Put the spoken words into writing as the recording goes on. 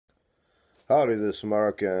Howdy, this is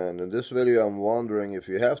Mark, and in this video I'm wondering if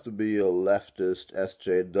you have to be a leftist,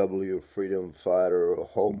 SJW, freedom fighter, or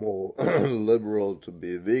homo liberal to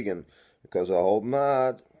be vegan, because I hope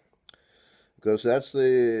not, because that's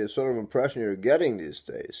the sort of impression you're getting these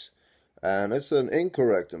days, and it's an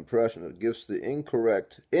incorrect impression. It gives the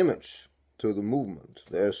incorrect image to the movement.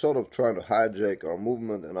 They're sort of trying to hijack our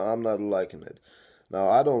movement, and I'm not liking it. Now,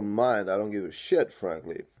 I don't mind, I don't give a shit,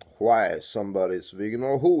 frankly, why somebody is vegan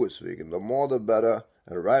or who is vegan. The more the better,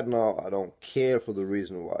 and right now I don't care for the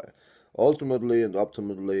reason why. Ultimately and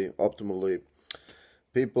optimally,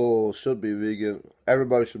 people should be vegan,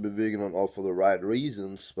 everybody should be vegan and all for the right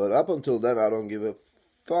reasons, but up until then I don't give a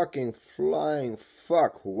fucking flying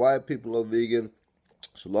fuck why people are vegan,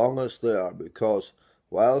 so long as they are, because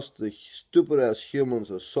whilst the stupid ass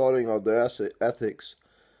humans are sorting out their ethics,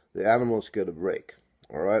 the animals get a break.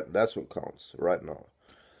 Alright, that's what counts right now.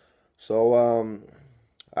 So,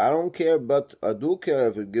 I don't care, but I do care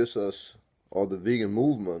if it gives us, or the vegan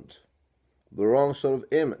movement, the wrong sort of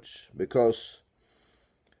image. Because,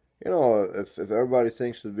 you know, if everybody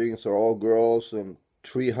thinks that vegans are all girls and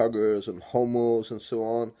tree huggers and homos and so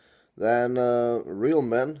on, then real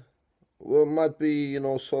men might be, you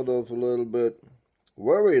know, sort of a little bit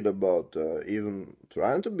worried about even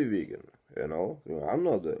trying to be vegan. You know, I'm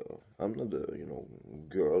not the you know,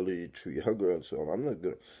 girly tree hugger and so on. I'm not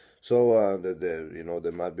good. So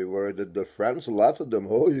they might be worried that their friends laugh at them.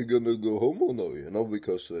 Oh, you're gonna go homo now, you know,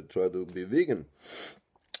 because they try to be vegan.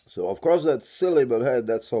 So of course that's silly, but hey,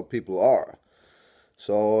 that's how people are.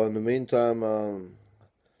 So in the meantime,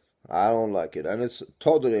 I don't like it, and it's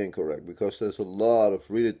totally incorrect, because there's a lot of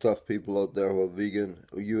really tough people out there who are vegan,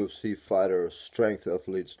 UFC fighters, strength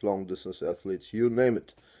athletes, long distance athletes, you name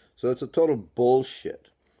it. So it's a total bullshit.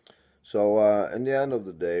 So in the end of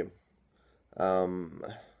the day,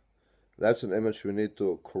 that's an image we need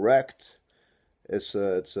to correct. It's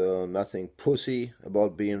nothing pussy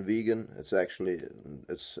about being vegan. It's actually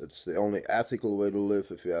it's the only ethical way to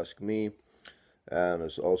live, if you ask me. And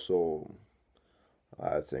it's also,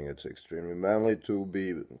 I think it's extremely manly to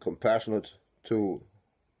be compassionate to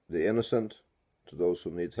the innocent, to those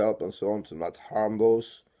who need help and so on, to not harm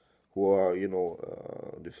those who are, you know,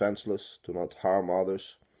 defenseless, to not harm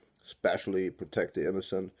others, especially protect the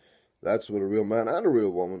innocent. That's what a real man and a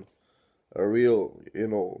real woman, a real, you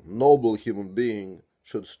know, noble human being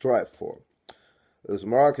should strive for. This is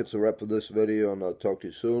Mark, it's a wrap for this video, and I'll talk to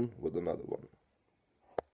you soon with another one.